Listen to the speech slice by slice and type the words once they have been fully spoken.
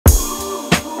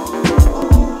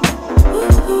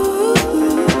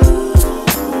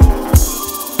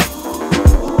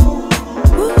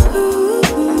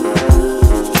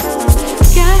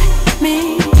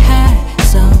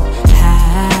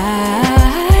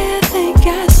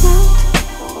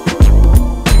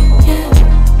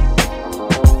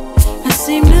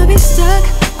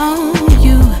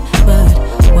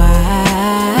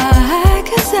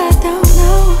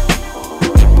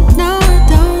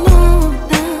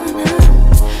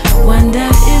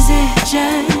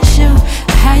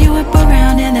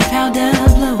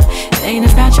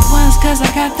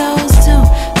got those too.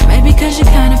 Maybe cause you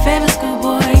kinda favor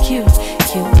Schoolboy Q.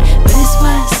 But it's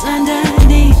what's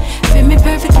underneath. Fit me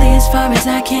perfectly as far as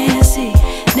I can see.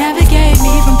 Navigate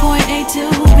me from point A to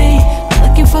B.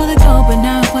 Looking for the gold but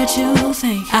not what you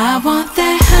think. I want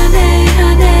that honey,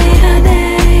 honey,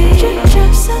 honey. Drip,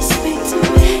 drip, so sweet to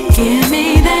me. Give me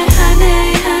that honey,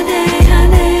 honey,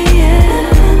 honey, yeah.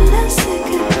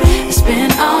 I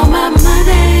spend all my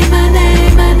money, money,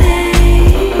 money.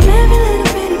 Every little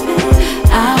bit of it.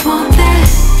 I want that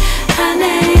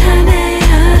honey, honey,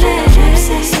 honey. Drip,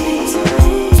 so sweet to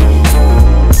me.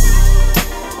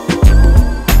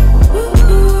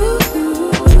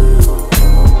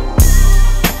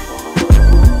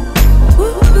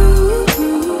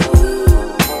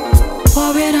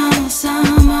 Pour it on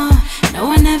someone.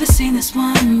 No, I never seen this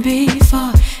one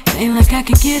before. It ain't like I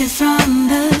could get it from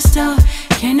the store.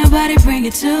 Can't nobody bring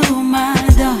it to my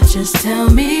door. Just tell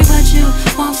me what you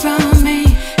want from me.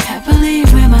 Happily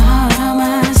wear my heart on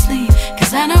my sleeve.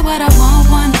 Cause I know what I want,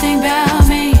 one thing about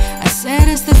me. I said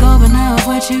it's the goal but not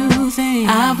what you think.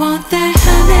 I want that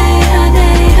honey, honey.